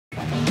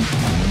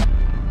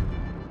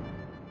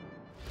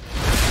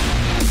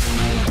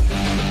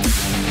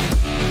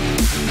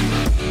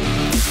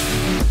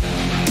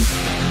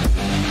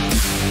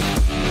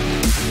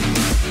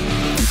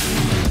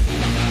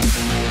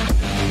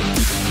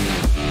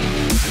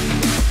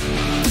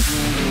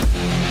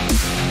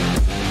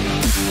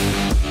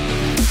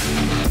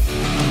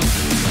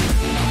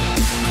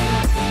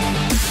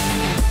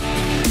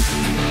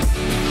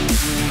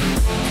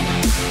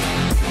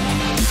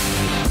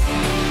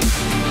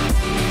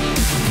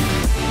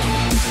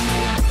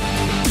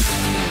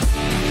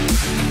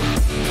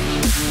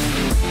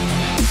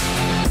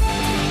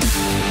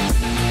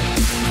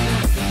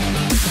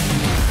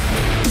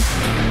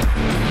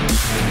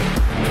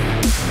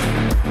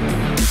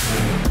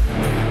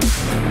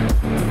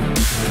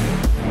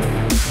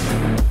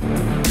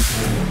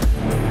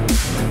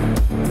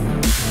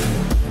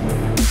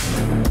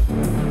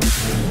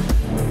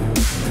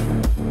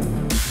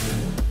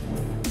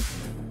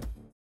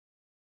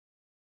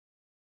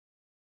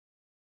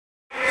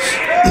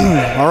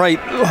All right,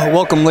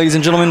 welcome, ladies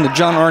and gentlemen, to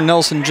John R.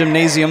 Nelson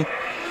Gymnasium.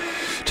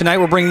 Tonight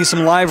we're bringing you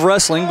some live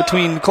wrestling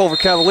between the Culver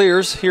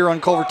Cavaliers here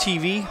on Culver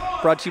TV,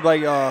 brought to you by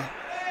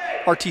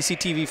RTC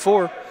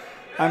TV4.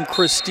 I'm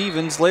Chris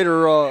Stevens.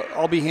 Later,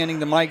 I'll be handing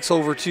the mics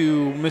over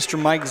to Mr.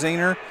 Mike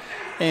Zahner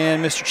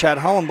and Mr. Chad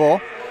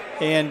Hollenball,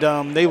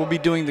 and they will be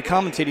doing the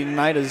commentating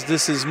tonight, as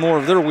this is more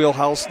of their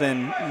wheelhouse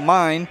than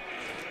mine.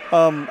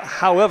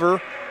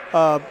 However,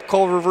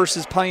 Culver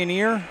versus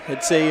Pioneer,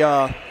 it's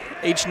a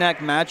HNAC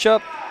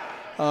matchup.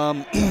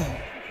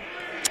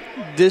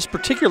 This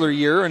particular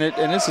year,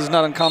 and this is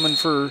not uncommon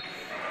for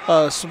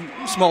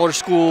smaller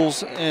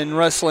schools in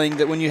wrestling,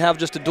 that when you have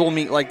just a dual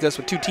meet like this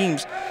with two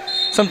teams,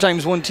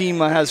 sometimes one team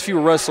has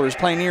fewer wrestlers.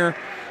 Pioneer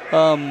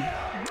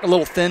a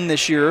little thin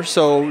this year,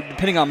 so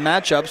depending on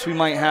matchups, we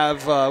might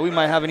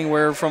have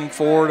anywhere from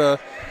 4 to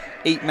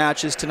 8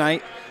 matches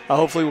tonight.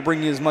 Hopefully, we'll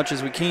bring you as much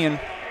as we can.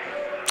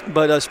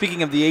 But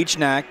speaking of the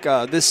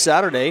HNAC, this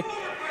Saturday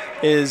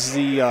is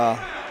the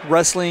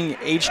Wrestling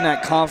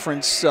HNAC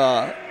Conference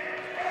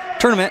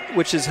tournament,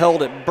 which is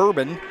held at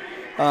Bourbon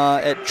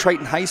at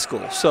Triton High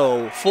School.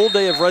 So full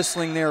day of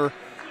wrestling there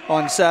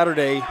on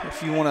Saturday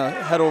if you want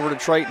to head over to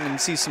Triton and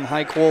see some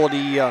high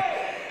quality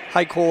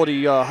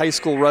high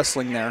school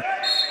wrestling there.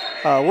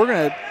 We're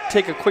going to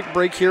take a quick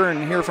break here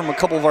and hear from a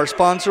couple of our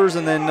sponsors,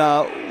 and then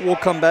we'll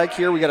come back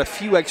here. We got a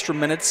few extra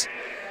minutes.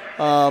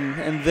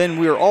 And then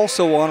we are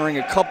also honoring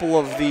a couple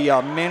of the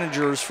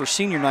managers for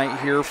senior night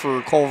here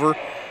for Culver.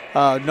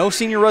 No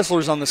senior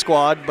wrestlers on the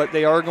squad, but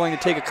they are going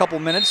to take a couple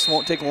minutes,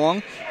 won't take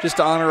long, just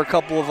to honor a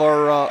couple of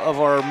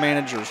our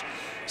managers.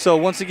 So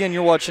once again,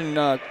 you're watching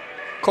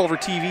Culver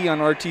TV on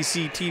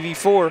RTC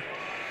TV4,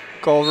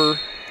 Culver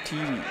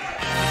TV.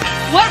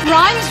 What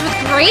rhymes with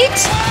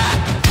great?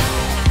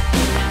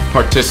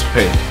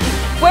 Participate.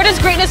 Where does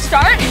greatness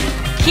start?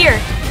 Here,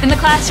 in the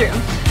classroom.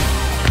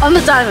 On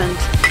the diamond.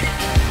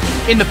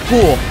 In the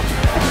pool.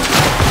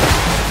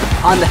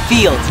 On the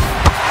field.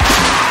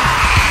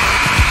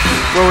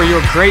 Where will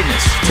your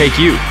greatness take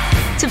you?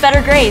 To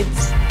better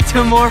grades.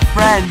 To more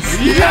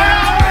friends.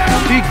 Yeah!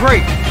 Be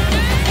great.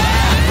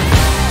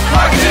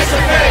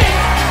 Participate!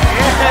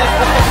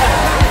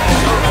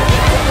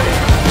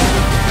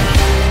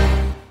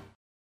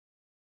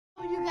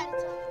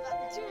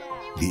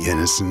 The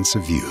innocence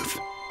of youth.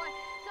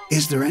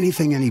 Is there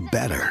anything any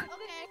better?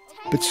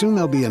 But soon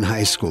they'll be in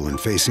high school and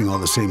facing all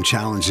the same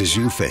challenges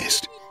you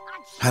faced.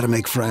 How to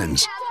make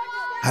friends,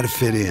 how to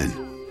fit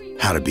in,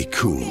 how to be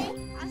cool.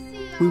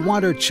 We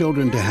want our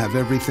children to have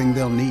everything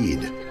they'll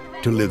need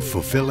to live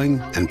fulfilling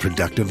and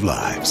productive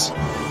lives.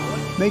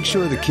 Make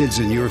sure the kids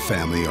in your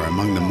family are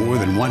among the more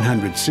than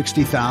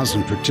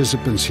 160,000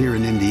 participants here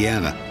in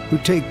Indiana who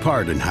take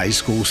part in high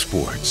school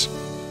sports.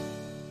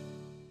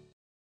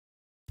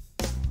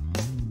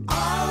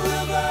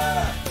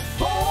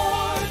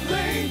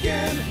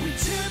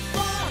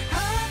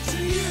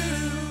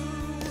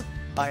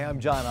 Hi,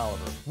 I'm John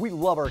Oliver. We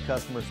love our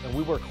customers and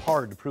we work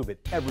hard to prove it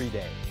every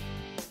day.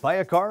 Buy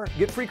a car,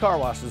 get free car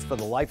washes for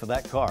the life of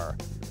that car.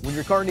 When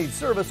your car needs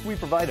service, we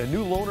provide a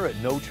new loaner at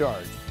no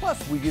charge.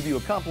 Plus, we give you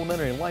a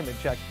complimentary alignment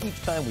check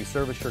each time we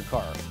service your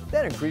car.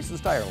 That increases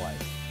tire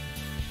life.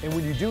 And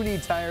when you do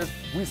need tires,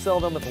 we sell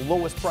them at the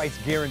lowest price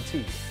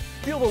guaranteed.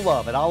 Feel the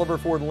love at Oliver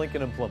Ford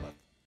Lincoln in Plymouth.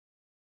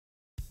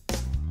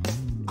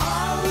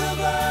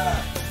 Oliver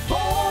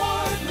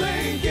Ford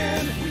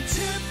Lincoln, we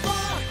tip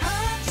our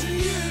hat to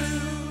you.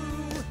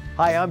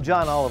 Hi, I'm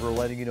John Oliver,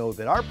 letting you know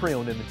that our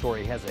pre-owned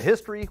inventory has a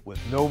history with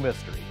no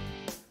mystery.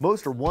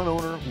 Most are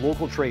one-owner,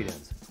 local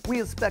trade-ins. We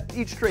inspect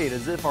each trade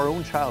as if our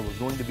own child was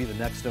going to be the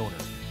next owner.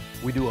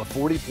 We do a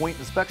 40-point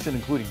inspection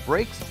including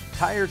brakes,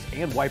 tires,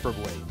 and wiper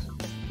blades.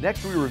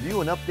 Next, we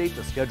review and update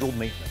the scheduled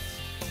maintenance.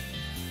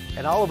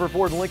 At Oliver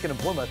Ford Lincoln in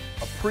Plymouth,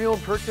 a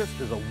pre-owned purchase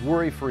is a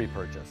worry-free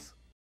purchase.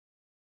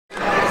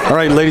 All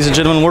right, ladies and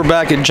gentlemen, we're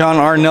back at John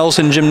R.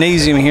 Nelson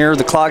Gymnasium here.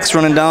 The clock's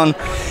running down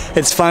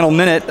its final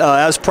minute.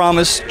 As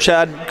promised,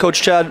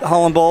 Coach Chad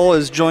Hollenball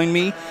has joined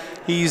me.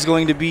 He's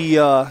going to be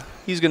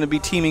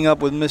teaming up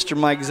with Mr.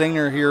 Mike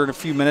Zahner here in a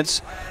few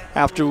minutes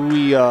after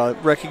we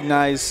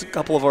recognize a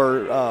couple of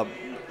our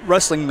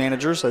wrestling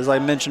managers. As I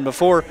mentioned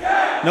before,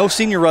 no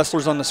senior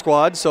wrestlers on the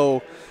squad,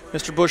 so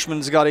Mr.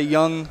 Bushman's got a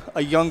young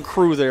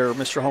crew there,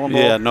 Mr. Hollenball.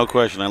 Yeah, no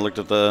question. I looked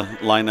at the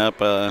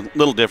lineup, a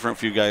little different. A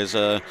few guys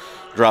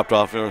dropped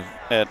off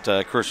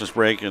at Christmas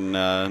break, and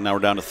now we're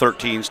down to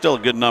 13. Still a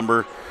good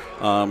number.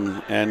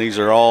 And these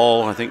are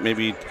all, I think,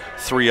 maybe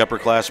 3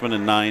 upperclassmen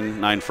and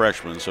nine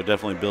freshmen. So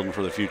definitely building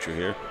for the future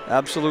here.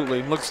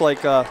 Absolutely. Looks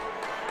like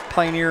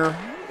Pioneer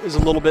is a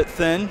little bit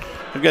thin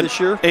this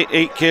year.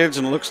 8 kids,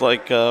 and it looks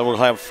like we'll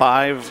have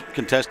 5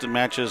 contested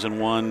matches and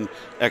 1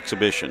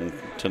 exhibition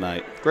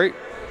tonight. Great.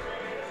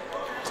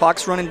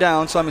 Clock's running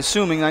down, so I'm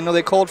assuming, I know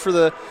they called for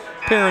the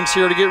parents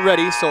here to get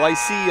ready, so I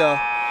see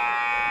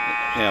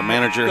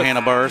manager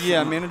Hannah Barth.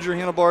 Yeah, manager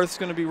Hannah Barth is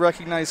going to be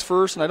recognized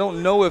first, and I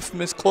don't know if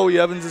Miss Chloe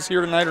Evans is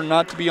here tonight or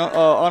not to be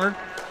honored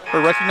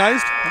or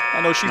recognized.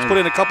 I know she's put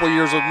in a couple of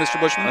years with Mr.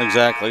 Bushman.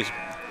 Exactly.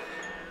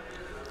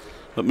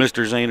 But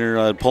Mr.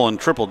 Zahner pulling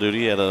triple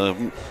duty at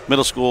a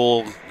middle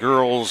school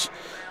girls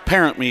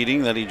parent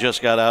meeting that he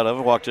just got out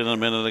of. Walked in a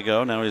minute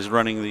ago. Now he's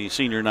running the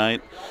senior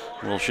night.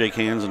 We'll shake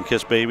hands and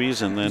kiss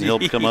babies, and then he'll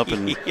come up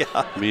and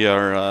be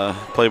our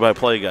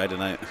play-by-play guy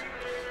tonight.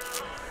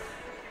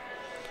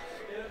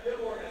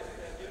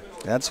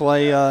 That's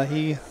why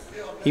he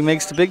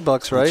makes the big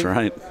bucks, right? That's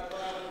right.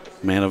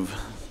 Man of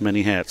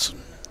many hats.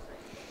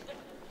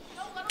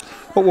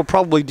 What we'll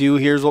probably do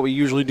here is what we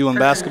usually do in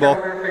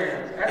basketball,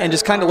 and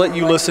just kind of let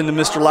you listen to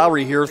Mr.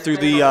 Lowry here through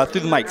the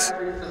mics.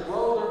 As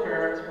well as their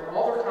parents for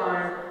all their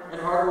time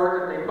and hard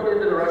work that they put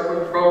into the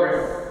wrestling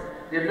program.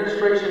 The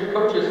administration,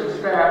 coaches, and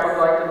staff would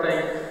like to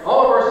thank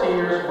all of our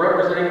seniors for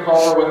representing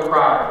Culver with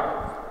pride.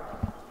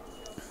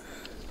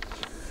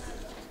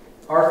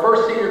 Our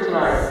first senior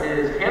tonight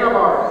is Hannah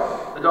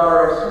Martin, the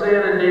daughter of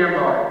Suzanne and Dan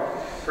Martin.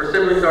 Her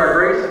siblings are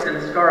Grace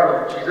and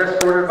Scarlett. She's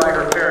escorted by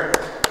her parents.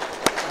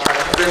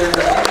 She's been in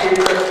the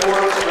CCHS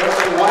sport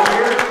wrestling 1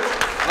 year,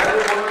 led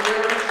 1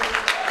 year.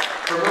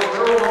 Her most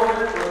memorable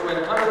moment was when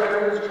Hunter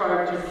Evans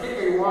tried to kick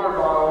a water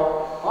bottle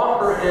off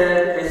her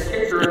head and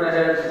kicked her in the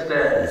head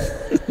instead.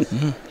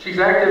 She's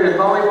active in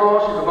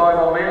volleyball. She's a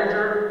volleyball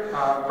manager,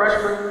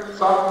 freshman,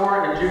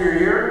 sophomore, and junior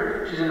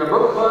year. She's in the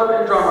book club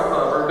and drama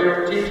club. Her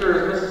favorite teacher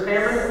is Mrs.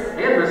 Hammond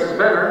and Mrs.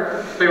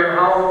 Benner. Favorite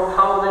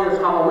holiday is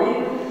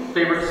Halloween.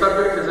 Favorite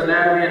subject is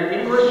anatomy and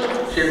English.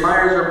 She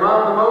admires her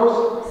mom the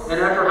most, and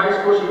after high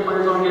school she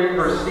plans on getting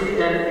her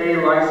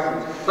CNA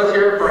license. Let's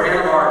hear it for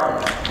Hannah Martin.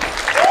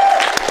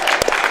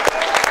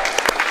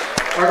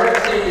 Our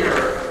next senior,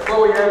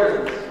 Chloe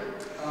Evans,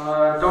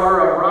 daughter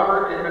of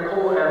Robert and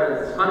Nicole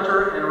Evans. Hunter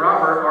and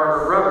Robert are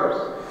her brothers.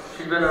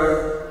 She's been a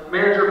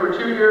manager for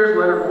 2 years,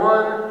 led her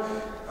 1.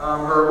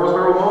 Her most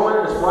memorable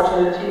moment is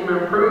watching the team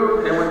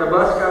improve, and when the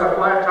bus got a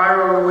flat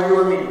tire on the way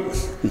to a meeting.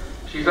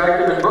 She's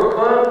active in book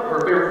club. Her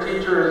favorite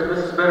teacher is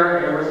Mrs. Benner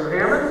and Mrs.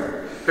 Hammond.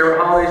 Favorite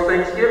holidays,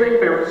 Thanksgiving.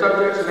 Favorite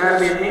subjects,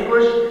 anatomy and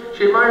English.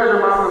 She admires her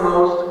mom the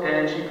most,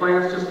 and she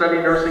plans to study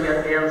nursing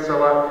at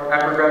Ancilla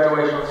after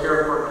graduation. Let's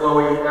hear it for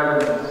Chloe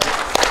Evans.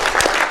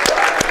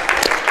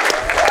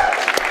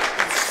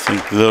 I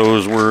think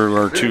those were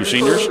our two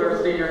seniors.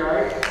 Our senior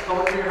night.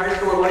 Culver High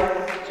School would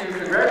like to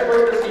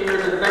congratulate the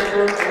seniors and thank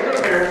them and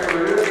their parents for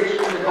their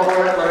dedication to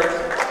Culver athletics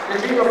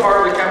and being a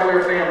part of the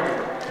Cavalier family.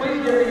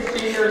 Please give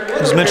these seniors. I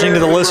was mentioning to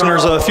the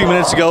listeners a few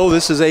minutes ago,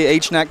 this is a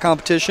HNAC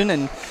competition,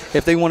 and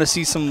if they want to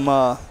see some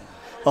a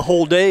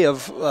whole day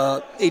of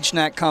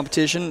HNAC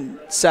competition,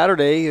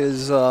 Saturday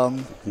is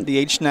the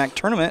HNAC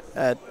tournament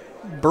at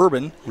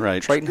Bourbon, Right.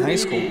 Triton High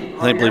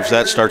School. I believe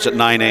that starts at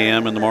 9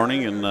 a.m. in the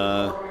morning, and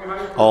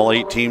all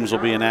 8 teams will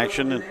be in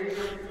action in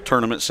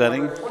tournament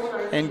setting.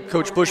 And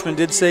Coach Bushman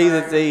did say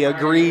that they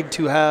agreed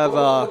to have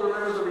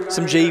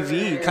some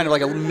JV, kind of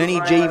like a mini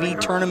JV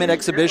tournament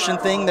exhibition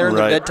thing there in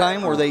the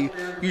bedtime, where they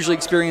usually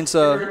experience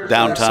some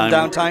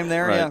downtime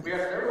there. Right.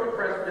 Yeah.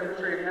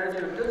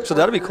 So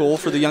that'll be cool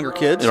for the younger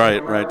kids.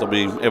 Right. They'll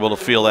be able to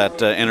feel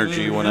that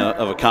energy when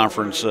of a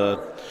conference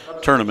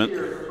tournament.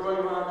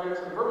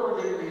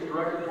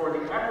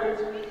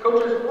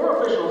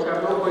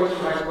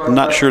 I'm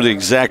not sure the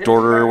exact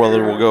order,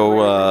 whether we'll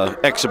go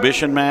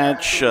exhibition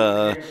match,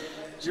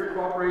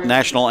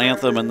 national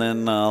anthem, and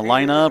then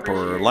lineup,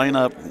 or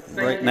lineup,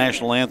 right,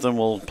 national anthem.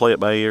 We'll play it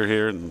by ear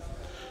here. And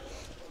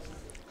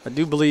I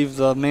do believe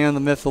the man, the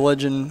myth, the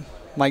legend,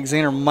 Mike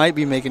Zahner might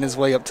be making his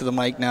way up to the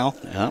mic now.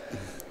 Yeah.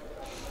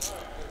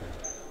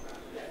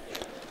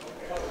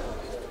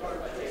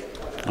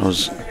 I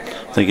was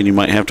thinking you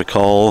might have to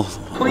call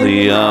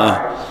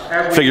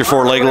the figure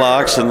 4 leg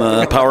locks and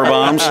the power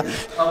bombs.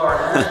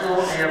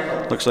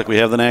 Looks like we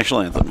have the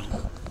national anthem.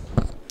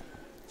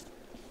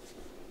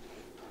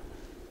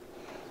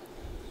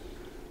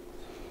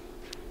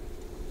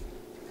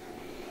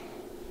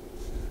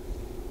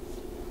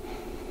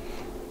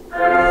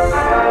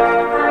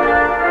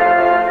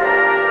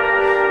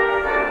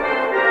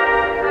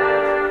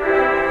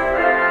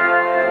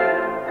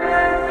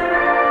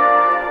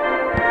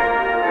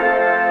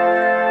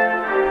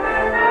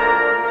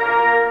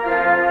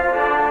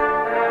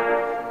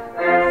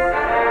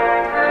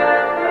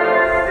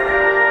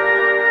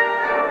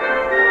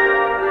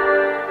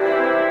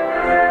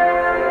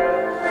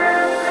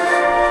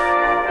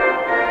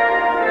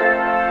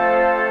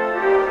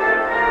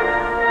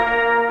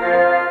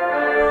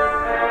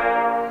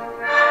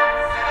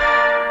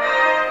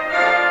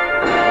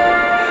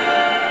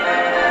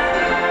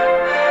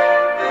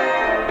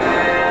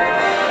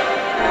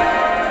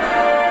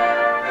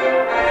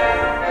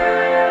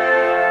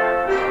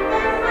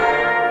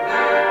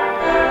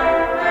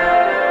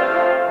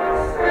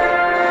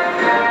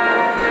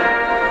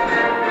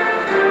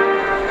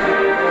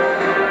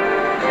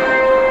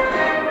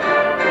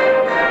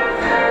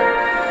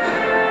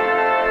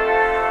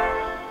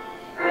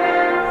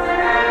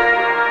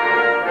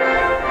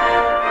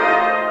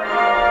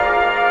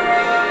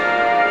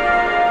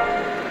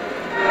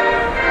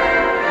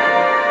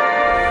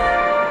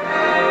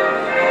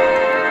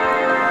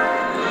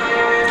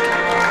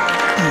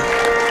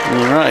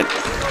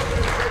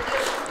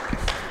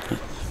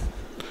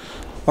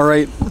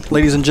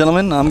 Ladies and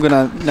gentlemen, I'm going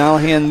to now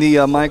hand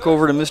the mic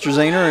over to Mr.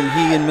 Zahner, and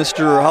he and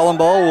Mr.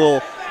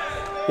 Hollenball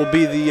will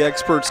be the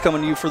experts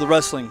coming to you for the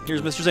wrestling.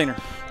 Here's Mr. Zahner.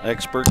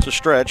 Experts a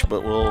stretch,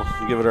 but we'll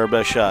give it our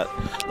best shot.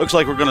 Looks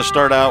like we're going to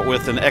start out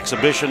with an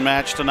exhibition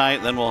match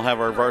tonight, then we'll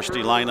have our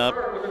varsity lineup.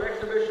 With an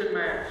exhibition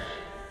match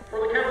for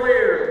the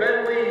Cavaliers,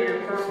 Ben Lee,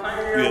 and for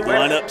Pioneer. You have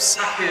lineups?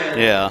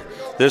 Yeah,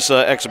 this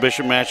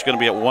exhibition match is going to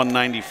be at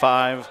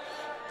 195.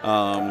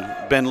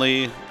 Ben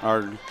Lee,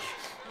 our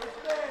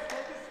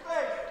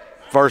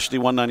varsity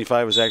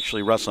 195, is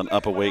actually wrestling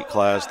up a weight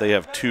class. They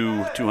have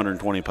two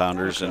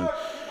 220-pounders, and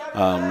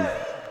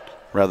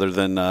rather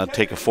than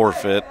take a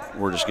forfeit,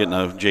 we're just getting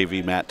a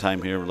JV mat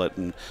time here. We're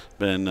letting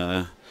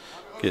Ben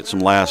get some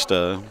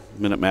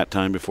last-minute mat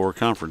time before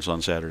conference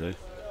on Saturday.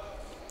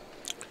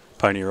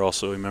 Pioneer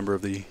also a member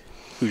of the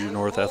Hoosier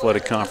North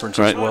Athletic Conference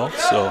as well.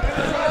 So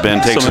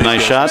Ben takes a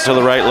nice shot to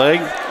the right leg.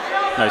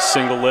 Nice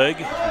single leg.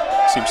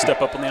 See him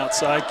step up on the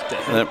outside. Get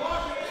that head.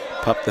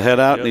 Pop the head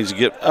out. Yep. Needs to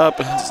get up.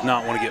 Does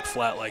not want to get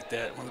flat like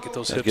that. Want to get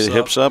those hips get up.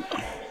 Hips up.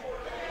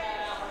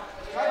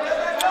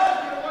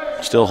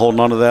 Still holding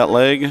on to that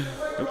leg.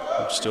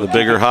 Still the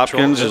bigger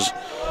Hopkins is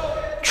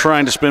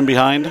trying to spin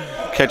behind.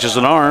 Catches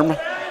an arm.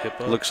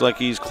 Looks like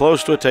he's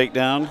close to a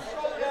takedown.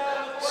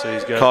 So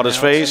he's got caught his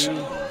face.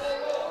 Let's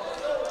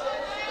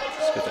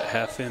get that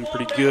half in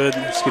pretty good.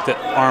 Let's get that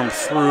arm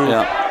through.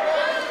 Yeah.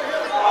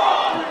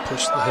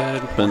 Push the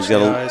head. Ben's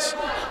got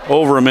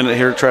over a minute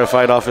here to try to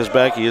fight off his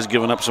back. He is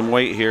giving up some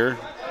weight here.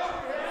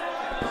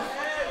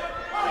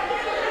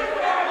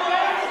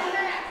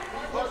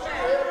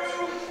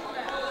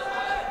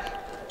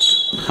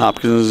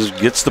 Hopkins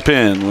gets the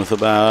pin with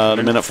about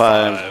a minute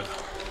five.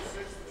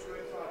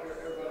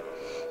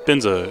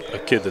 Ben's a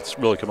kid that's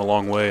really come a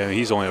long way. I mean,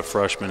 he's only a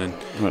freshman,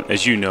 and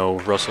as you know,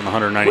 wrestling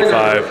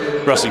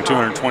 195, wrestling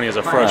 220 as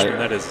a freshman,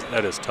 that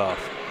is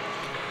tough.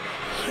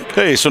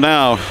 Okay, so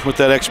now with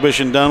that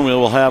exhibition done, we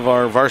will have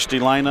our varsity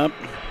lineup,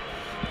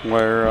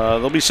 where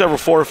there'll be several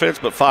forfeits,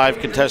 but 5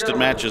 contested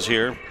matches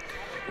here.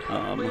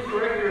 Please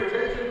direct your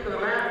attention to the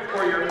mat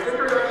for your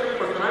introduction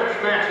for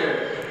tonight's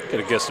matches. Got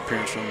a guest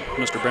appearance from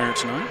Mr. Barrett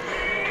tonight.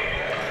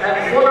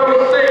 At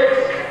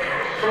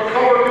 106 from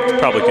Culver.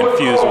 Probably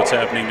confused what's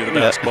happening to the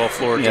basketball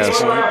floor at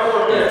this point.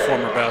 Your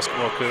former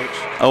basketball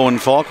coach. Owen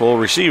Falk will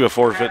receive a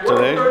forfeit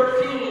today.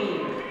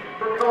 113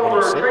 for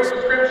Culver. Tracy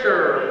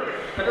Scripture.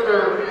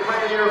 Another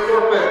Pioneer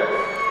forfeit.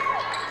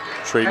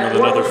 Trading with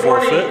another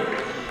forfeit.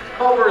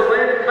 Culver's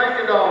Landon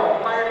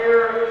Kuykendall,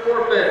 Pioneer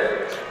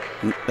forfeit.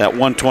 That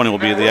 120 will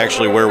be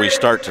actually where we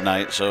start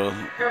tonight. So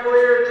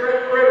Cavalier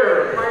Trent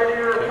Ritter,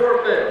 Pioneer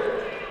forfeit.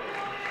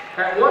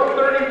 At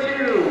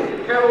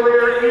 132,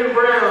 Cavalier Ian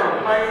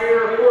Brown,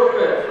 Pioneer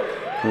forfeit.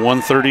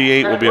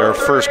 138 will be our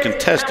first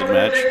contested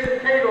match.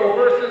 Cagle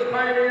versus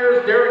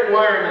Pioneers Derek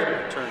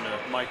Wireman. Turn the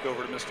mic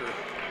over to Mr.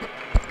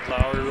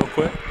 Lowry real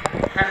quick.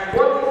 At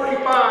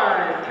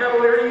 145,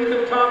 Cavalier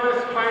Ethan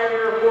Thomas,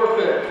 Pioneer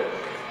forfeit.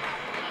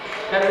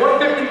 At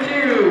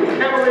 152,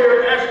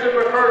 Cavalier Ashton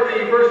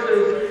McCarthy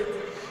versus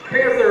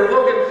Panther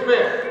Logan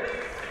Smith.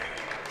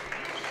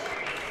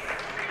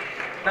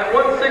 At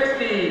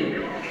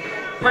 160,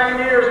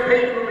 Pioneers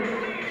Peyton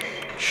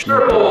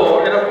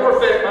Schnurple and a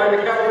forfeit by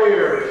the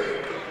Cavaliers.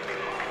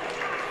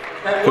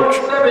 At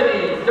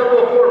 170,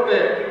 double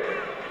forfeit.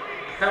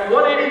 At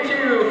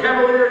 182,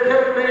 Cavalier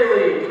Kevin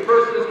Bailey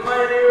versus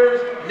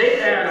Pioneers Nate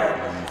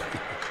Adams.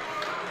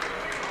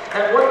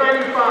 At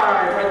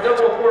 195, a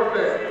double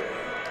forfeit.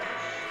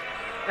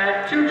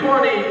 At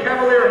 220,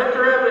 Cavalier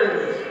Hunter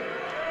Evans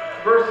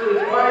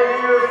versus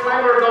Pioneers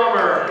Tyler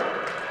Gomer.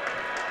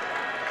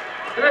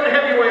 And at the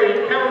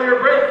heavyweight, Cavalier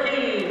Brett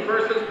Keene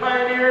versus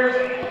Pioneers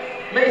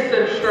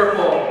Mason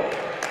Sturple.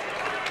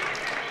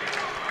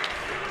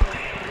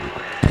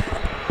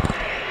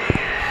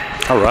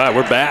 All right,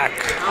 we're back.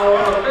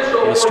 Our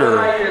official for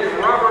tonight is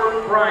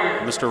Robert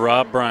Bryant. Mr.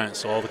 Rob Bryant.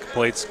 So all the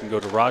complaints can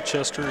go to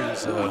Rochester.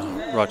 He's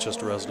a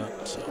Rochester resident.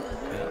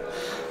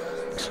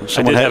 So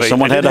someone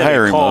had to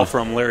hire him. Call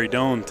from Larry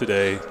Doan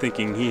today,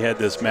 thinking he had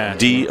this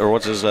match.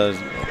 What's his?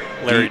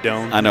 Larry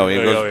Doan. I know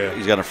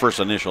he's got a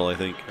first initial, I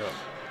think. Yeah.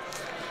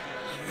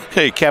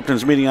 Okay,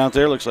 captain's meeting out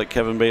there. Looks like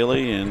Kevin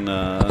Bailey and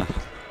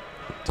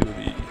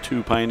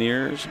two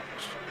Pioneers.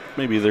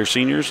 Maybe they're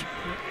seniors.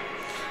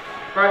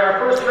 All right, our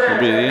first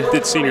match.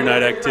 Did senior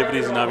night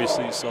activities, and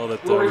obviously you saw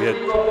that we had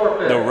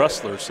no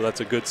wrestlers, so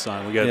that's a good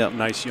sign. We got a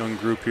nice young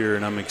group here,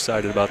 and I'm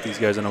excited about these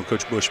guys. I know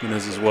Coach Bushman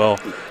is as well.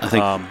 I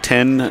think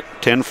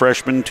 10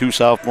 freshmen, 2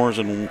 sophomores,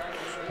 and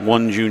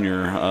 1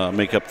 junior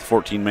make up the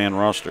 14-man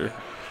roster.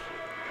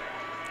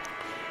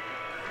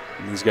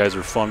 And these guys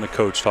are fun to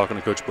coach. Talking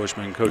to Coach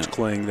Bushman and Coach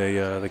Kling,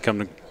 they come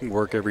to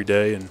work every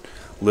day and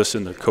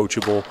listen. They're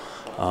coachable,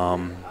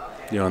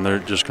 and they're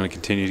just going to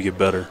continue to get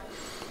better.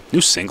 New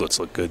singlets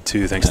look good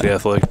too, thanks to the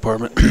athletic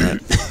department.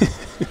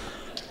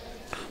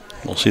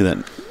 We'll see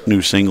that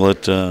new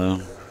singlet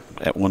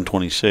at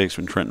 126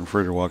 when Trenton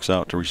Fritter walks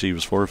out to receive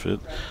his forfeit.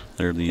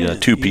 They're the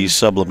two-piece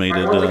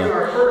sublimated.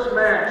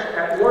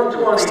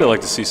 Still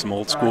like to see some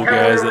old school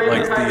guys that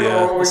like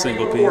the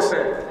single piece.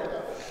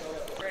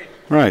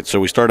 All right, so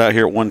we start out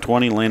here at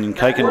 120. Landon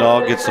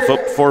Kuykendall gets the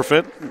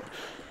forfeit.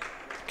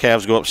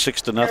 Cavs go up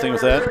 6-0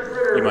 with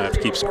that. You might have to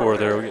keep score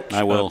there. We'll get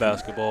I will.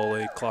 Basketball,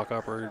 a clock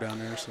operator down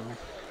there. So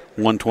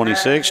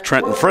 126.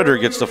 Trenton Fritter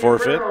gets the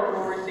forfeit.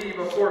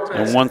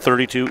 And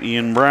 132.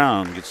 Ian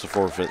Brown gets the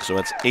forfeit. So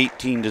that's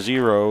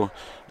 18-0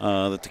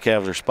 that the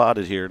Cavs are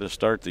spotted here to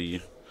start the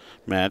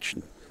match.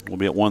 We'll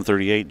be at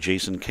 138.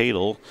 Jason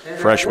Cadle,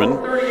 freshman,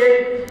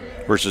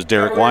 versus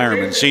Derek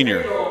Wireman,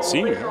 senior.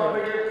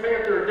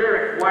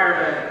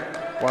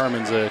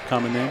 Wireman's a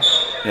common name.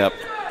 Yep.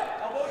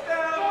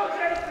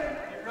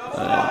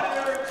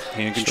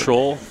 Hand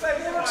control.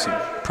 Some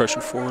pressure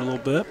forward a little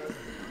bit.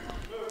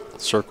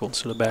 Circle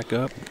instead of back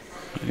up.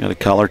 You got a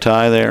collar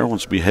tie there.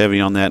 Wants to be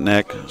heavy on that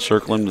neck.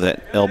 Circle him to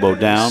that elbow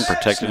down,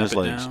 protecting his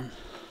legs.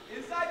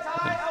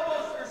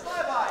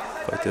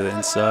 Fight to the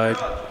inside.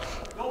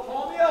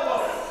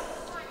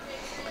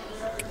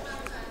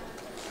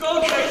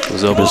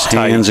 Those elbows His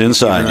hands tight.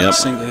 inside, yep.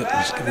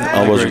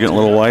 Elbows are getting a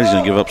little wide. He's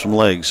going to give up some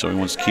legs, so he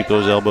wants to keep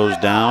those elbows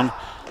down.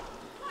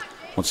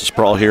 Wants to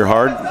sprawl here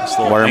hard.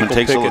 Wireman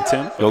takes a go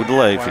to the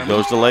leg. If he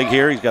goes to the leg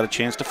here, he's got a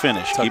chance to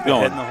finish. Keep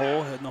going.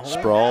 Head in the hole.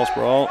 Sprawl,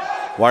 sprawl.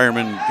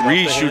 Wireman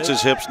reshoots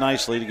his hips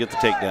nicely to get the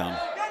takedown.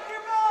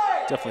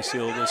 Definitely see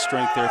a little bit of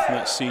strength there from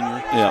that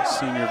senior. Yeah.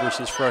 Senior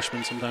versus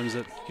freshman, sometimes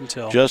that you can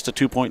tell. Just a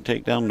 2-point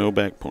takedown, no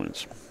back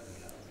points.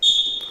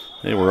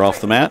 Hey, we're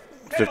off the mat.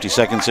 50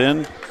 seconds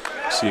in.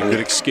 See a good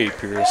escape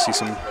here. See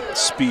some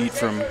speed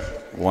from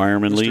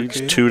Wireman Mr.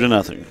 leads Cadle.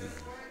 2-0.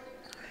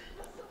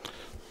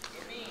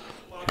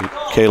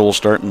 Cadle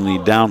starting the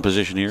down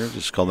position here. This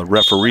is called the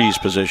referee's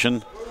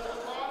position.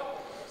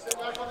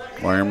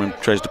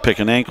 Wireman tries to pick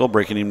an ankle,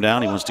 breaking him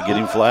down. He wants to get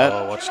him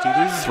flat. Watch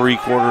TV.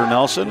 Three-quarter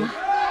Nelson. He's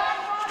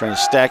trying to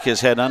stack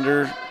his head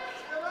under.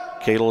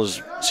 Cadle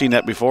has seen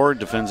that before,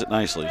 defends it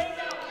nicely.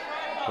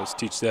 Let's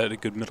teach that a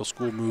good middle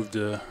school move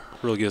to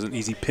really get an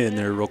easy pin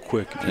there real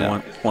quick if you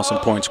want some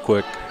points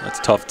quick.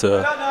 That's tough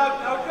to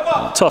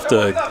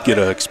get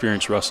an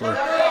experienced wrestler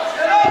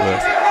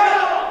with.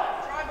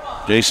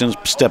 Jason's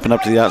stepping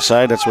up to the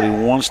outside. That's what he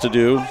wants to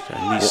do.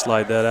 Knee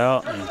slide that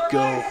out and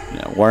go.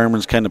 Yeah,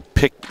 Wireman's got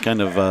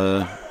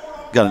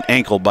an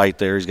ankle bite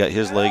there. He's got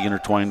his leg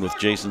intertwined with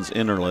Jason's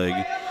inner leg.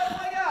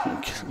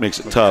 Makes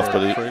it tough,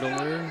 but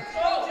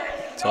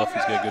tough.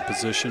 He's got good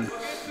position.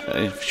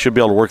 He should be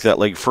able to work that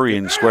leg free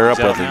and square up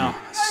with him.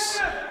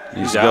 He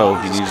needs to go.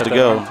 He needs to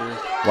go.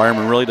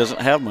 Wireman really doesn't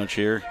have much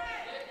here.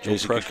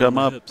 Jason can come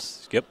up.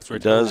 Yep, he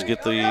does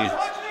get the,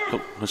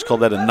 let's call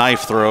that a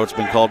knife throw. It's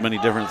been called many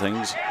different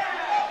things.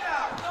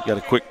 Got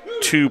a quick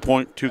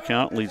 2.2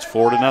 count, leads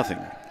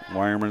 4-0.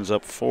 Wireman's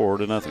up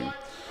 4-0.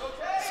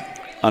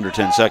 Under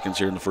 10 seconds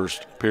here in the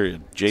first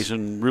period.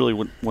 Jason really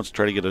wants to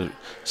try to get an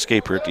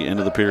escape here at the end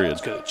of the period. He's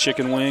got a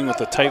chicken wing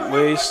with a tight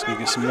waist. We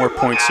get some more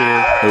points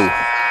here. Oh.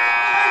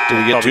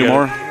 Did he get two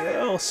more?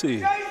 Yeah, we'll see.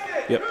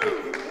 Yep.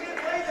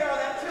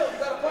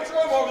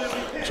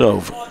 So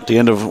at the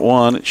end of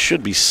one, it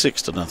should be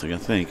 6-0, I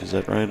think. Is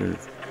that right? Or?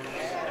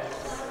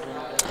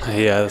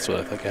 Yeah, that's what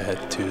I think I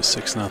had too,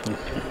 6-0.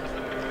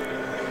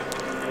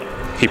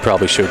 He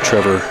probably showed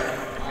Trevor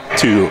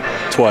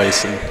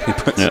twice. And he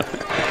puts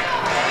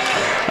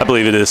I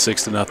believe it is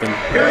 6-0.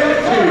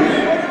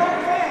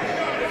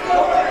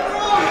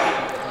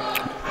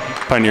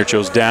 Pioneer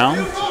chose down.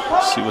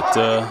 See what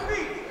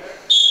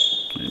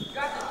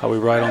how we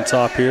ride on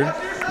top here.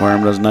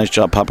 Wireman does a nice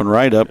job popping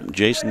right up.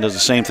 Jason does the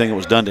same thing that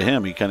was done to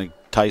him. He kind of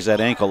ties that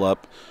ankle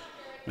up.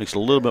 Makes it a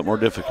little bit more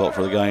difficult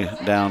for the guy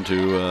down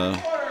to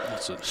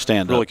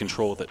stand really up.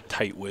 Control with that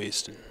tight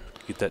waist and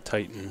get that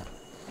tight and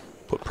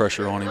put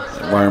pressure on him.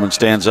 Wireman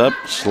stands up,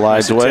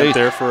 slides away.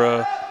 There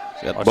for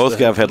both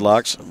have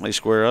headlocks. They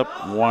square up.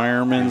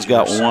 Wireman's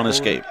got one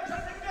escape.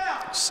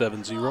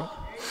 7-0.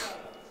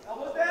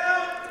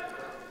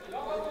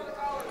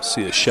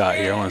 See a shot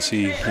here. I want to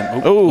see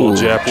him. Oh,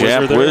 jab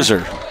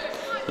whizzer.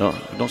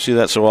 Don't see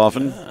that so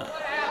often.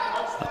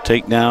 A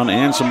takedown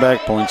and some back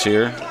points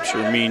here. I'm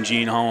sure Mean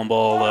Gene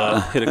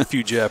Hollenball hit a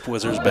few jab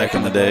whizzers back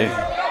in the day.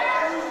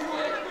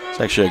 It's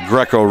actually a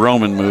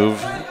Greco-Roman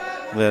move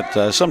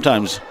that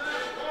sometimes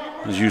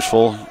is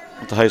useful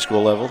at the high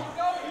school level.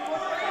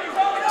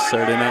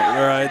 Saturday night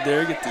ride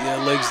there. Get the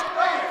legs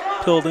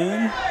pilled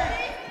in.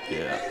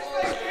 Yeah.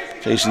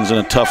 Jason's in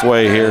a tough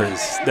way here.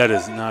 That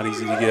is not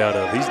easy to get out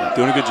of. He's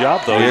doing a good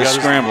job, though. He is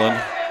scrambling.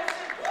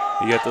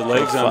 He got the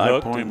legs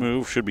unhooked. 5-point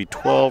move. Should be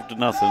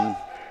 12-0.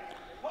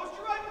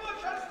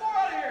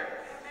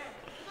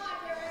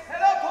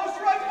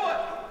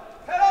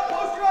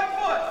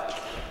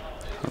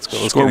 Let's go.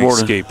 Let's get an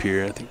escape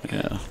here. I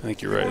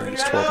think you're right. I think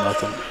it's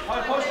 12-0.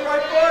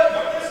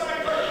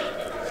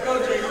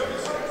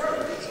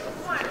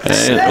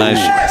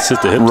 Nice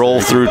roll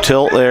through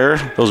tilt there.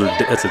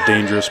 That's a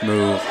dangerous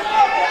move.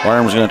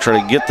 Wireman's going to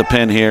try to get the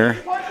pin here.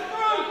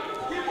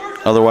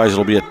 Otherwise,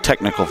 it'll be a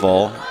technical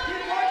fall.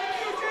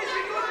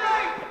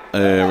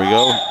 There we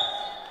go.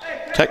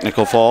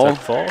 Technical fall.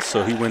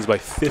 So he wins by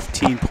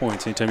 15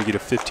 points. Anytime you get a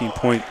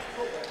 15-point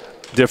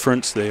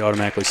difference, they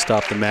automatically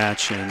stop the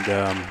match.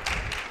 And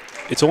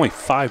It's only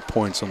 5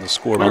 points on the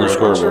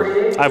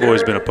scoreboard. I've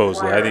always been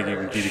opposed to that. I think you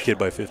can beat a kid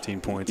by 15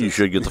 points. You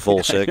should get the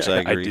full 6, I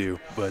agree. I do,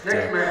 but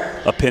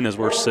a pin is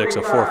worth 6,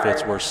 a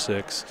forfeit's worth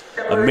 6.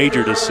 A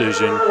major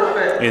decision,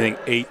 anything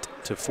 8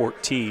 to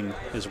 14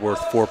 is worth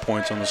 4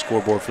 points on the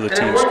scoreboard for the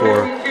team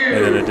score,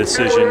 and then a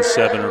decision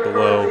 7 or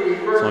below,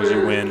 as long as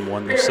you win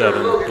 1 to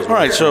 7. All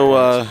right,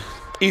 so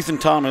Ethan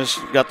Thomas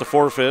got the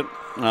forfeit.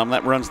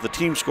 That runs the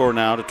team score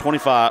now to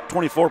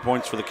 24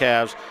 points for the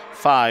Cavs,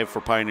 5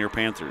 for Pioneer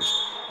Panthers.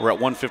 We're at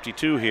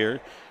 152 here.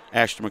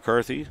 Ashton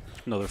McCarthy,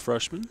 another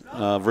freshman,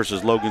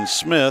 versus Logan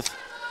Smith.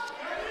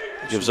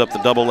 Gives up the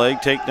double leg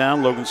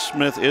takedown. Logan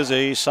Smith is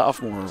a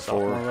sophomore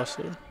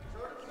wrestler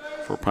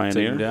for Pioneer.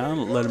 Take him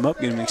down, let him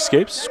up, get him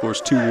escapes.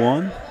 Scores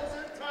 2-1.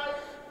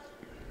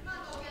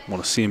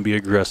 Want to see him be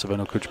aggressive. I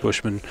know Coach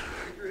Bushman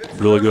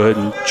really go ahead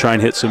and try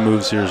and hit some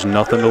moves here. There's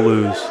nothing to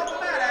lose.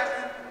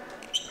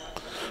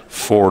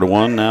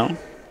 4-1 now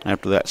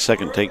after that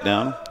second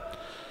takedown.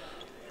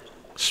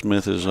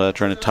 Smith is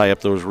trying to tie up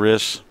those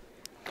wrists.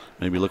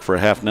 Maybe look for a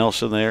half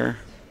Nelson there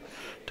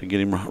to get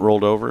him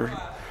rolled over.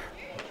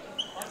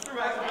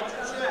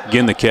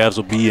 Again, the Cavs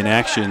will be in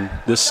action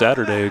this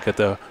Saturday at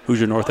the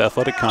Hoosier North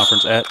Athletic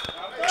Conference at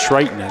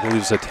Triton. I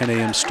believe it's a 10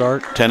 a.m.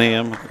 start. 10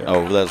 a.m.? Yeah.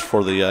 Oh, that's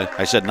for the,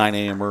 I said 9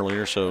 a.m.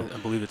 earlier, so. I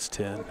believe it's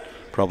 10.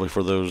 Probably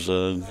for those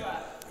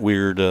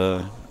weird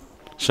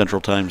Central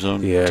Time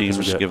Zone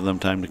teams, to give them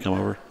time to come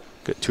over.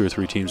 Got 2 or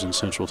 3 teams in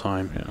Central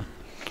Time. Yeah.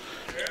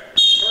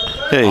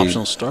 Hey,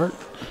 optional start.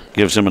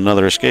 Gives him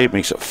another escape,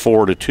 makes it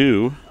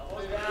 4-2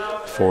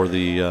 for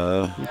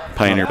the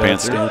Pioneer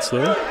Panthers. Stance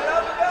there.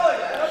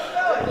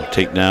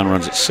 Takedown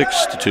runs at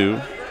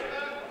 6-2.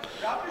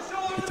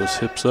 Get those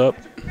hips up.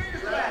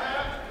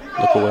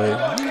 Look away.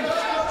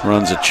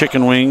 Runs a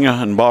chicken wing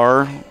and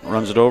bar.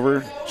 Runs it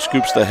over.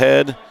 Scoops the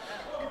head.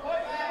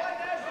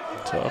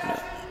 Tough.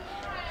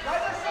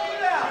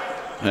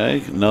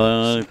 Hey,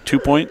 another 2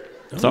 point.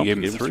 Oh,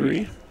 gave him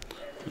 3.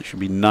 It should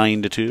be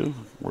 9-2.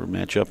 We're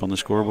match up on the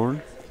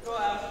scoreboard.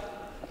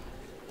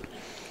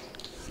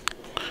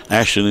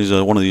 Ashton is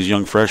one of these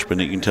young freshmen.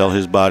 You can tell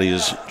his body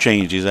has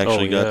changed. He's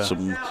actually got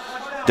some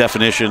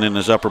definition in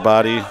his upper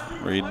body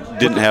where he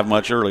didn't have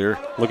much earlier.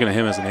 Looking at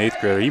him as an 8th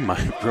grader, he might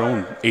have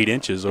grown 8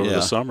 inches over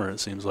the summer. It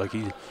seems like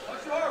he.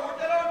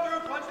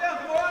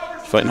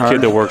 Fighting the hard.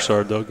 kid that works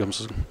hard though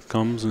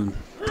comes and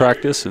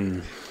practice,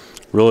 and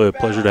really a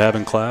pleasure to have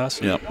in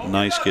class. Yep,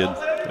 nice kid.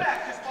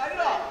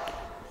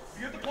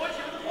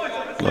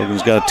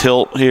 Logan's got a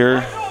tilt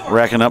here,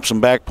 racking up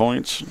some back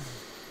points.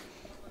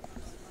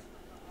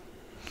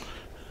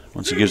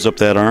 Once he gives up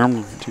that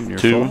arm,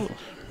 2.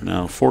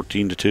 Now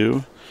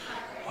 14-2.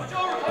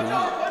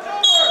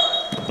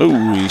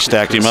 Ooh, he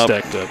stacked him up.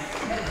 Stacked up.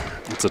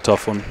 It's a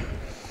tough one.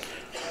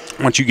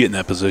 Once you get in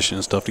that position,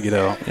 it's tough to get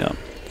out. Yeah.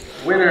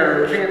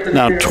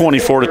 Now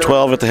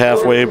 24-12 at the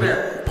halfway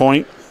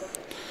point.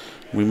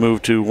 We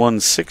move to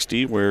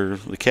 160, where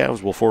the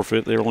Cavs will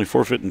forfeit. They're only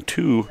forfeiting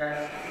 2.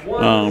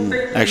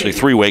 Actually,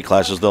 3 weight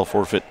classes. They'll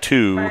forfeit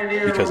 2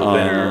 because of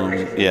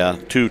Ben. Yeah,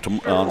 2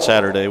 on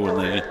Saturday when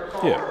they.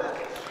 Yeah.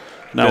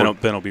 Now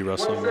Ben will be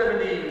wrestling.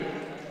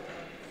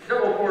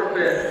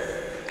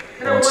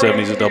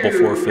 170 is a double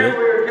forfeit.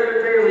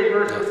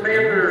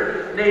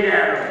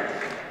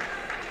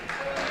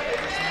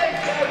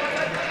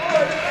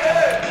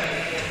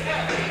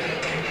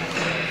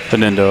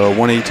 And then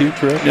 182,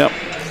 correct? Yep.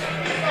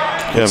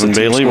 Kevin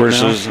Bailey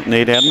versus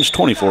Nate Adams,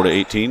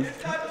 24-18.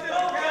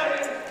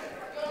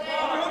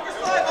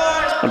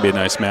 That'd be a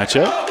nice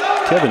matchup.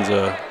 Kevin's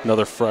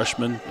another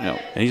freshman, and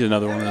he's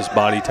another one of his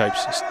body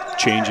types is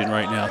changing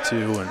right now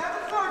too, and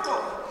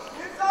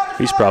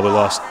he's probably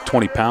lost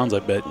 20 pounds, I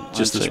bet,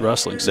 just this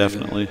wrestling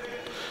season. Definitely.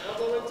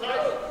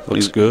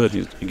 Looks good.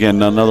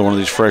 Again, another one of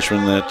these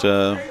freshmen that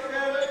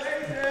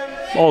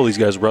all these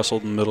guys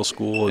wrestled in middle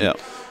school, and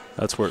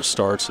that's where it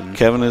starts. And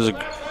Kevin is a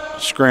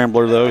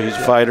scrambler, though. He's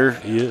a fighter.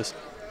 He is.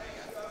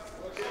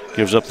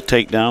 Gives up the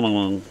takedown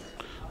on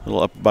a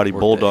little upper body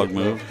bulldog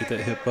move. Get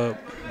that hip up.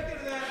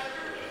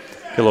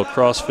 Get a little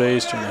cross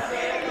face, trying to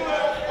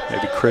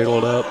maybe cradle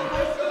it up.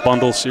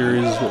 Bundle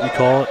series is what we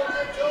call it.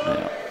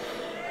 Yeah.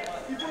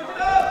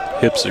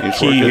 Hips are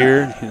key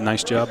here.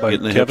 Nice job by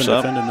Kevin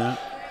defending that.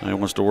 Now he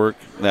wants to work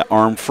that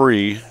arm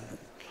free.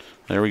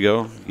 There we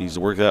go. He's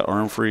worked that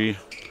arm free.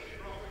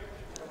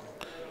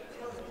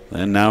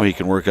 And now he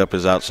can work up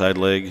his outside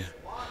leg.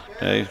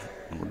 Okay,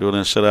 we're doing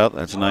a sit out.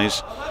 That's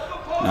nice.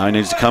 Now he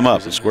needs to come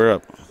up and square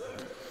up.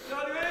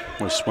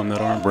 We'll swim that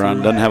arm.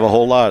 Brown doesn't have a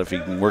whole lot. If he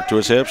can work to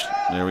his hips,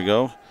 there we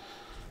go.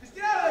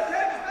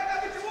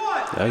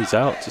 Yeah, he's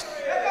out. Just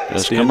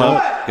come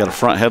up. Got a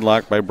front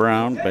headlock by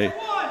Brown. Right,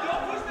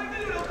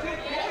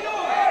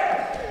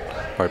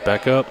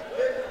 back up.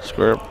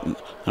 Square up.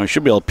 Now he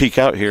should be able to peek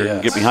out here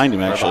and get behind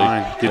him, actually.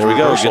 There we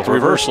go. Get the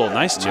reversal.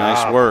 Nice job.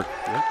 Nice work.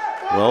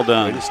 Well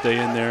done. Way to stay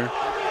in there.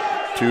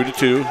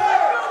 2-2.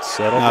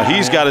 Settle now down.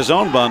 he's got his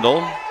own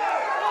bundle.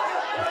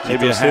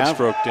 Keep those hips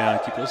broke down.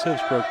 Keep those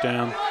hips broke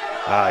down.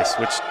 He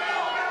switched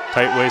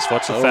tight waist.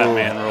 Watch the fat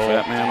man roll.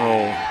 Fat man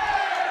roll.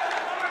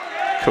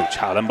 Coach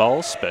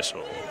Hollenball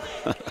special.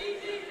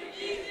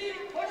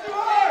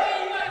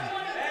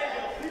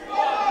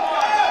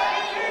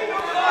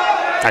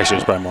 Actually,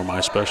 it's probably more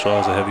my special. I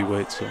was a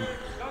heavyweight, so.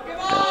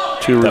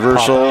 Two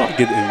reversal.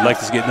 I'd like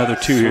to get another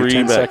 2 here.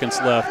 10 back. seconds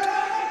left.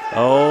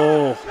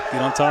 Oh,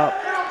 get on top.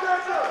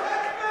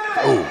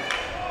 Oh.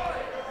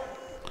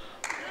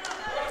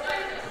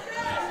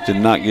 Did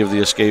not give the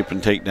escape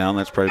and takedown.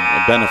 That's probably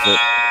a benefit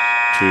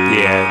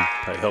to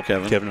probably help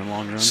Kevin in the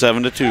long run.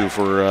 7-2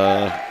 for.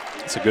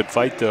 It's a good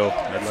fight, though.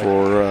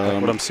 For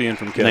what I'm seeing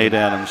from Kevin. Nate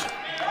Adams.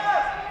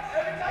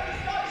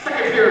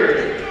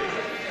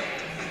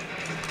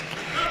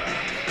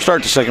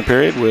 Start the second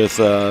period with,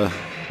 I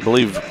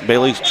believe,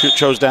 Bailey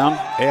chose down.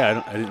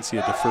 Yeah, I didn't see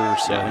a defer,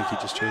 so I think he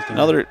just chose down.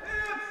 Another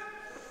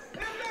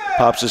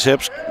pops his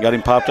hips, got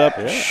him popped up.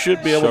 Yeah.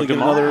 Should be able to get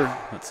another.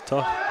 That's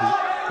tough.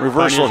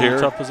 Reversal here.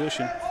 Tough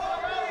position.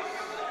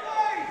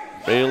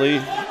 Bailey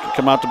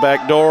come out the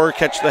back door,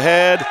 catch the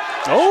head.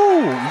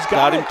 Oh, he's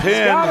got him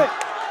pinned.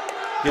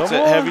 Gets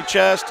that heavy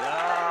chest.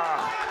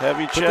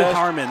 Heavy Put chest. the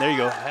arm in. There you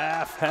go.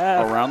 Half.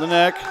 Around the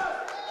neck.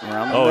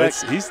 Around the neck.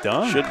 He's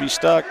done. Should be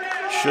stuck.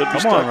 Should be Come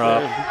stuck. on,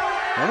 Rob.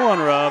 Come on,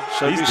 Rob.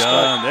 Should He's be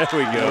done. stuck. There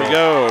we go. There we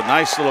go.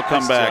 Nice little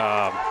comeback.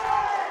 Nice job.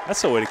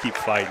 That's the way to keep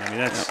fighting. I mean,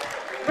 that's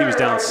he was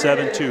down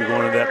 7-2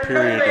 going into that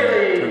period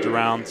and turned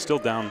around, still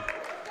down.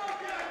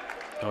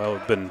 Well,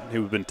 he would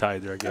have been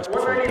tied there, I guess,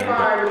 before the pin.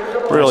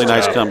 But Really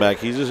nice comeback.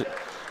 He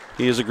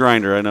is a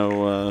grinder. I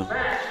know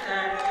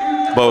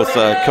both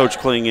Coach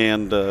Kling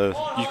and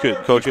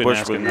Coach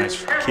Bushman.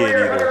 Ask a nice kid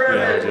either.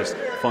 Yeah, just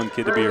fun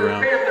kid to be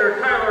around.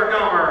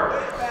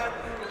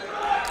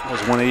 That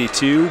was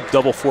 182,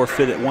 double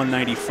forfeit at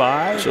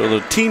 195. So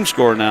the team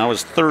score now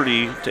is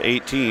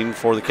 30-18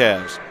 for the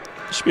Cavs.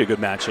 This should be a good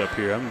matchup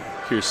here. I'm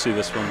curious to see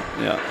this one.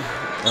 Yeah.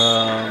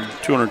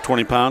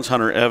 220 pounds,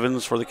 Hunter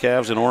Evans for the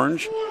Cavs in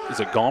orange. Is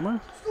it Galmer?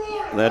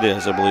 That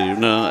is, I believe.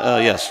 No,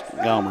 yes,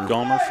 Galmer.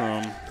 Galmer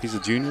he's a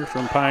junior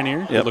from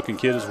Pioneer. Good looking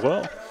kid as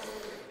well.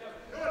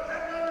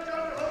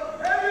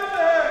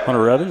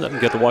 Hunter Evans, I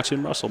didn't get to watch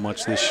him wrestle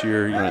much this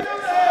year. Right.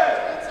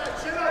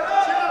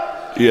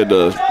 He had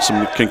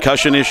some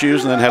concussion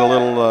issues and then had a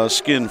little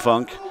skin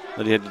funk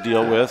that he had to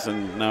deal with,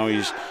 and now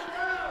he's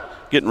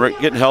getting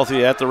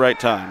healthy at the right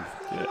time.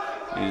 Yeah.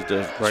 He's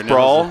the right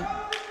sprawl.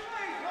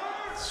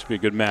 This should be a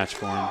good match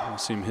for him. I'll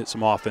see him hit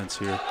some offense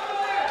here.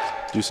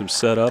 Do some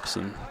setups,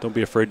 and don't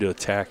be afraid to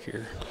attack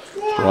here.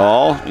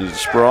 Sprawl. He's a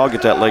sprawl.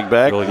 Get that leg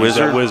back. Really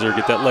Wizard.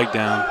 Get that leg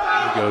down.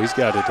 There you go. He's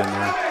got it in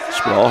there.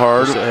 Sprawl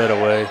hard. Push the head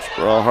away.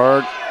 Sprawl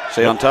hard.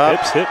 Stay on top.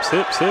 Hips.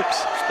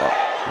 Sprawl.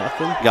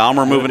 Nothing.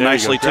 Galmer moving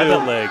nicely, too. Grab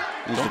that leg.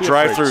 Needs to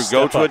drive through.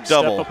 Go to a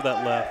double. Step up with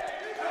that left.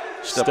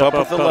 Step up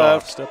with the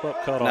left. Step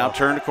up, cut now off.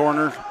 turn the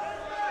corner.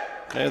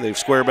 Okay, they've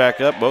squared back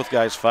up. Both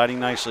guys fighting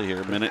nicely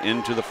here. A minute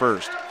into the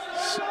first.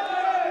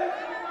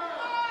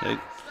 Okay.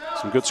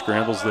 Some good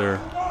scrambles there.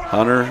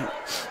 Hunter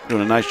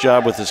doing a nice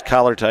job with his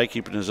collar tie,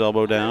 keeping his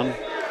elbow down.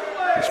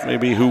 This may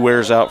be who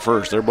wears out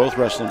first. They're both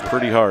wrestling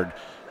pretty hard.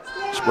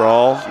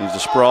 Sprawl. Needs to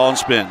sprawl and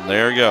spin.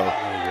 There you go.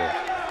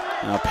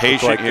 Now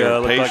patient here.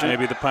 Looked Patient. like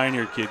maybe the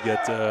Pioneer kid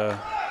got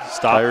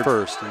stopped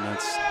first, and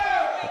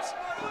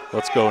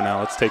let's go now.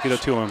 Let's take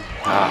it to him.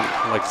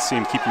 I'd like to see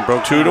him keep him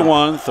broke.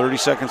 2-1. 30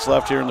 seconds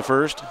left here in the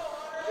first.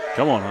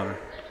 Come on, Hunter.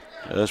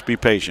 Just be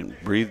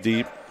patient. Breathe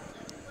deep.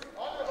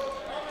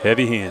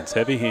 Heavy hands.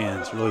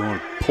 Really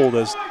want to pull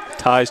those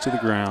ties to the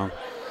ground.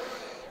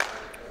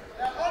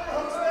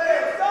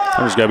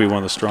 Hunter's got to be one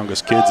of the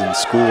strongest kids in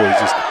school. He's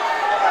just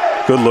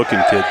a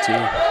good-looking kid,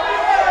 too.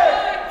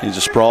 Needs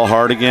to sprawl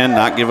hard again,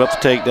 not give up the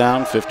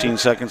takedown. 15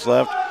 seconds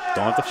left.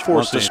 Don't have to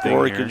force the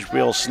score. He here. could just be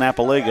able to snap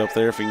a leg up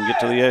there if he can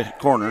get to the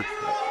corner.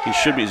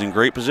 He's in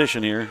great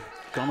position here.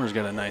 Galmer's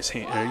got a nice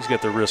hand. He's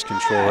got the wrist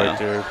control right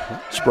there.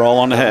 Sprawl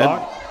on the head.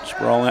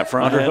 Sprawl on that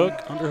front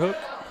Underhook.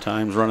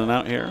 Time's running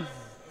out here.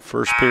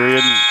 First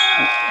period,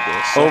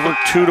 over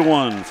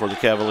 2-1 for the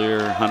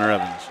Cavalier, Hunter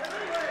Evans.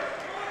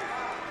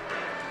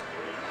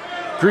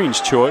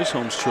 Green's choice,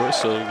 home's choice,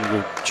 so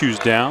we'll choose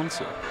down.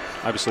 So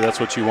obviously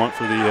that's what you want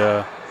for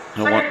the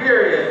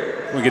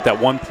we get that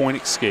 1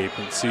 point escape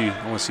and see.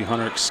 I want to see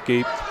Hunter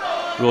escape,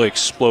 really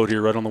explode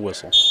here right on the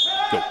whistle.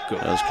 Go.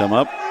 Does come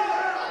up.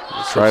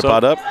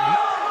 Tripod up.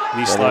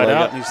 Knee slide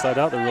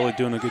out. They're really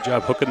doing a good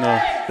job hooking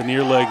the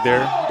near leg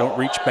there. Don't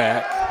reach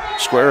back.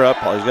 Square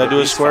up. All he's got to do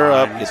is square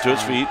up. Get to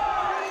his feet.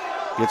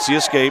 Gets the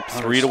escape.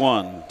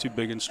 3-1. Too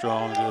big and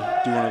strong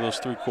to do one of those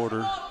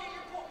three-quarter.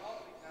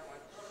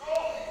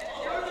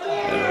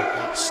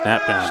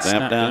 Snap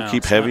down.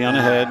 Keep heavy on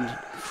the head.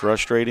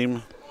 Frustrate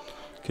him.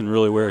 Can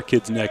really wear a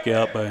kid's neck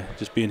out by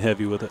just being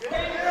heavy with it.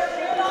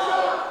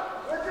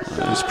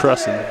 He's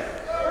pressing.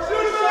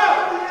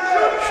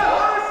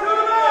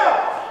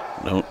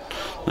 Nope.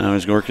 Now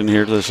he's working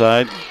here to the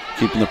side.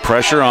 Keeping the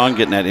pressure on,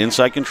 getting that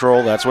inside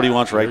control. That's what he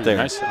wants right there.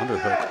 Nice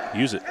underhook.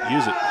 Use it.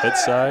 Head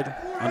side,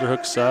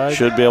 underhook side.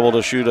 Should be able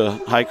to shoot a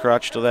high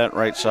crotch to that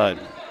right side.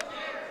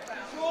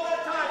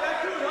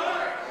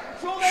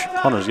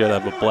 Hunter's got to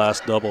have a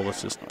blast double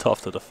that's just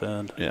tough to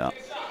defend. Yeah.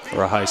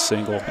 Or a high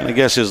single. And I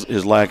guess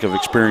his lack of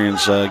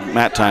experience,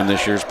 mat time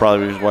this year, is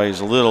probably why he's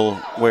a little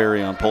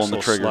wary on pulling the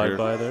trigger slide here.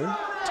 by there,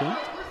 too.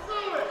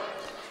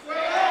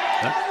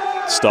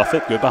 Stuff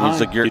it. Good behind. Needs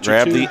to Get your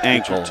grab two, the get your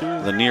ankle, two.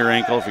 the near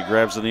ankle. If he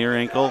grabs the near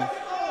ankle,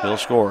 he'll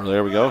score.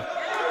 There we go.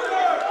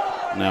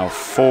 Now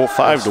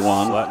 5 to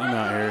 1. Flatten him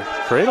out here.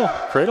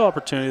 Cradle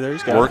opportunity there.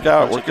 He's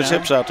got Work his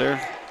hips out there.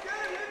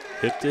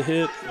 Hip to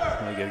hip.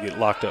 I got to get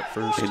locked up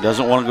first. He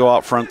doesn't want to go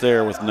out front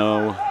there with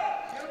no.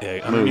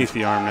 Yeah, underneath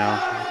the arm now.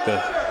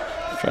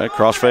 Try to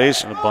cross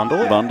face. Try to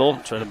bundle it. Bundle.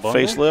 Try to bundle.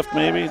 Facelift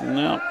maybe.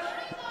 No.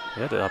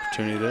 He had the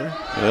opportunity there.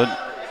 Good.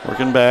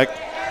 Working back.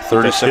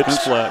 30 Hips seconds.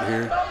 flat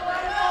here.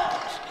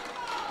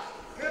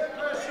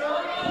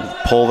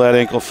 Pull that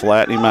ankle,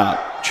 flatten him out.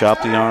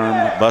 Chop the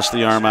arm, bust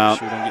the arm out.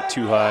 Sure don't get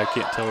too high. I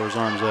can't tell where his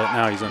arm's at.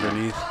 Now he's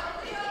underneath.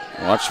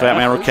 Watch Fat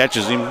Man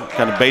catches him.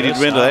 Kind of baited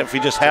him into that. If he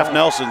just half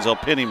Nelsons, he'll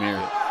pin him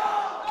here.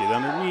 Get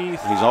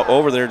underneath. He's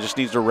over there. Just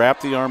needs to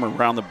wrap the arm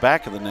around the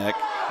back of the neck.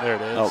 There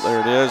it is. Oh, there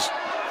it is.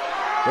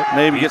 Yep.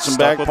 Maybe He's get some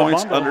stuck back with a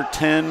points bundle. under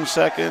 10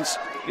 seconds.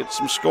 Get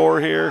some score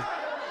here.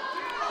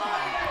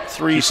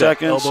 3 Keep that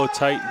seconds. elbow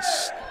tight.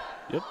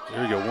 Yep,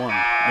 there we go. 1.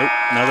 Nope,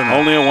 another no.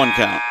 Only a 1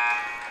 count.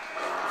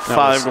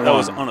 5 to 1. That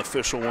was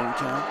unofficial 1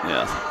 count.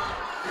 Yeah.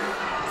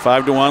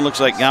 5 to 1. Looks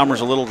like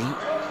Gaumer's a little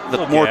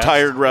more gassed.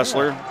 tired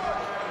wrestler.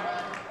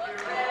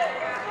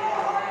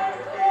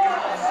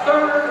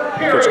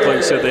 Coach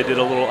Clay said they did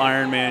a little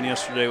Iron Man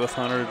yesterday with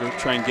Hunter to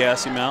try and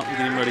gas him out and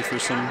get him ready for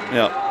some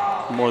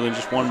more than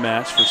just one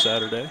match for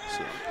Saturday.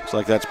 So. Looks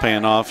like that's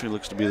paying off. He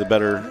looks to be the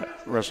better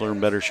wrestler in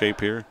better shape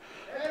here.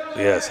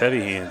 Yeah, it's heavy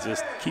hands.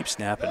 Just keep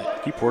snapping it.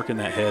 Keep working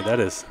that head.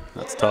 That's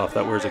tough.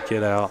 That wears a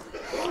kid out.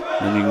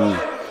 And you can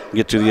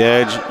get to the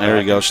edge. There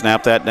you go.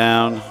 Snap that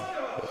down.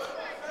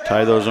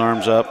 Tie those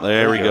arms up.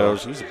 There he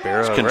goes. He's a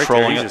barrel. He's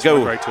controlling right there. He it. just Go.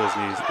 went right to his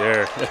knees.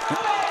 There.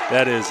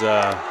 That is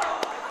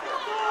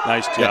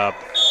nice job.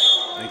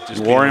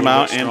 You wore him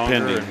out and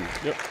pinned him.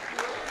 Yep.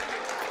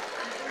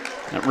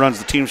 That runs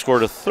the team score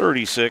to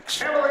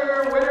 36.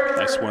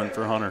 Nice win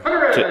for Hunter.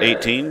 To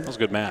 18. That was a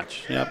good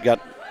match. Yep. Got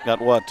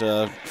what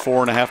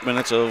 4.5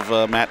 minutes of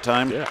mat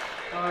time. Yeah.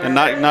 And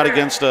not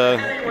against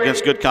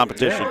good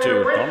competition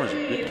too. Hunter's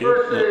a good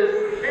kid.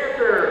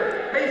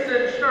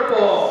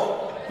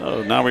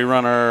 So now we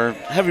run our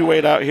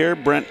heavyweight out here.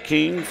 Brent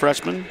King,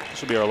 freshman.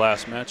 This will be our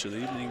last match of the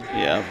evening.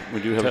 Yeah,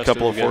 we do have a Tested.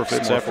 couple of We'll get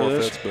forfeits some more after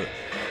this. But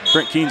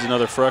Brent Keen's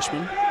another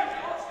freshman.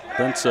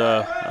 Brent's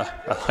I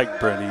like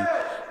Brent. He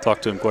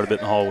talked to him quite a bit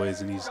in the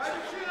hallways, and he's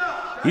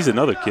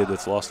another kid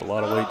that's lost a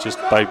lot of weight just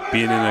by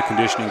being in a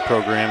conditioning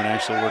program and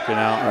actually working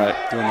out and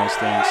doing those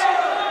things.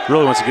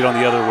 Really wants to get on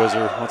the other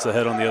whizzer, wants the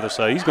head on the other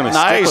side. He's going to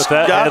stick with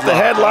that got headlock. the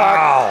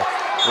headlock.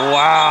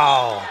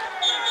 Wow.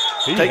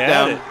 He Take had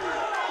down. it.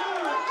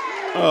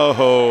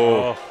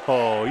 Oh,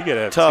 you got to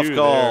have tough two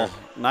call. there.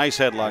 Nice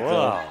headlock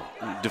Wow.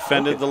 though.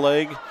 Defended the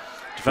leg,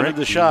 defended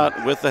the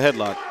shot with the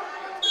headlock.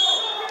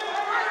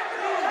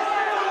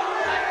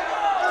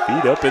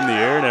 Feet up in the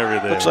air and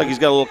everything. Looks like he's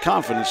got a little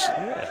confidence.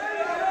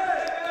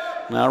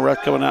 Yeah. Now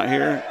ref coming out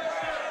here.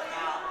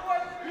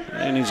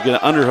 And he's going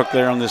to underhook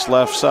there on this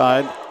left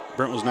side.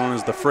 Brent was known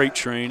as the freight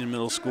train in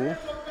middle school.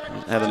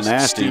 Had a Just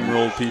nasty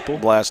steamrolled people.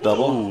 blast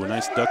double. Ooh, a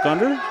nice duck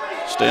under.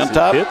 Stay on Some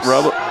top, hips.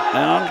 rub it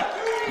down.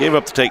 Gave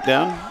up the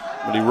takedown,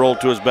 but he rolled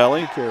to his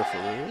belly.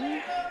 Careful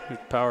there.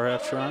 Good power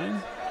half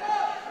trying.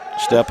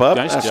 Step up.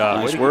 Nice That's job.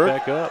 nice Way to work.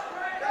 get back up.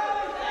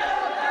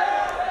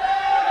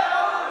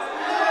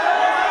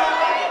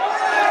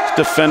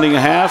 Defending a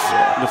half,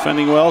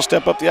 defending well.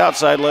 Step up the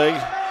outside leg.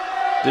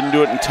 Didn't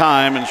do it in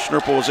time, and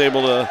Schnurple was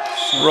able to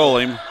roll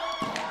him,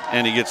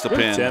 and he gets the Good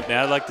pin. attempt,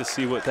 man. I'd like to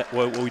see what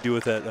we do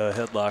with that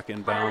headlock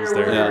in bounds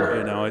there. Yeah.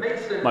 You know,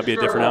 it might be a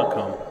different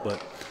outcome,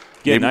 but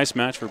again, nice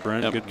match for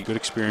Brent. Yep. Good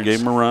experience.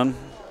 Gave him a run.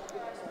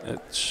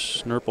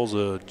 Schnurple's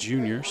a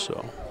junior,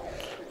 so.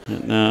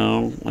 And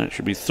now that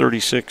should be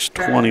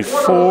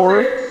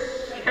 36-24.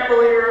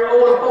 Cavalier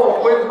Owen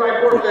Falk wins by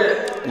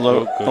forfeit.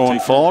 Owen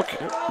Falk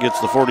gets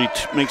the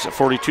 42, makes it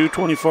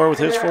 42-24 with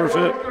his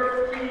forfeit.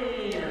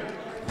 13.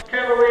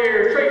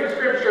 Cavalier Trayton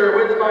Scripture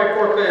wins by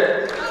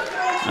forfeit.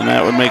 And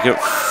that would make it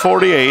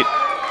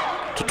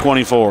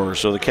 48-24.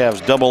 So the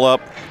Cavs double up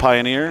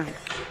Pioneer.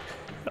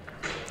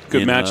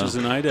 Good matches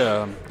tonight.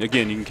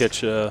 Again, you can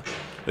catch the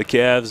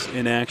Cavs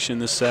in action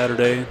this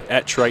Saturday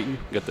at Triton.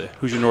 Got the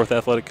Hoosier North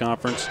Athletic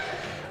Conference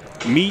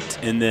meet,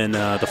 and then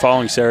the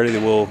following Saturday they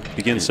will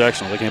begin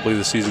sectionals. I can't believe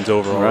the season's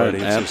over already.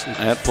 Right,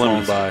 at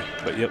flown Plymouth. by.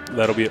 But yep,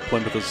 that'll be at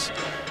Plymouth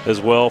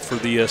as well for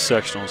the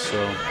sectionals. So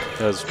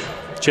as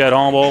Chad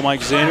Hollenball,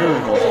 Mike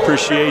Zahner,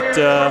 appreciate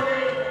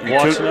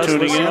watching us, tuning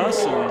listening in. to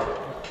us, and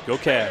go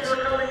Cavs.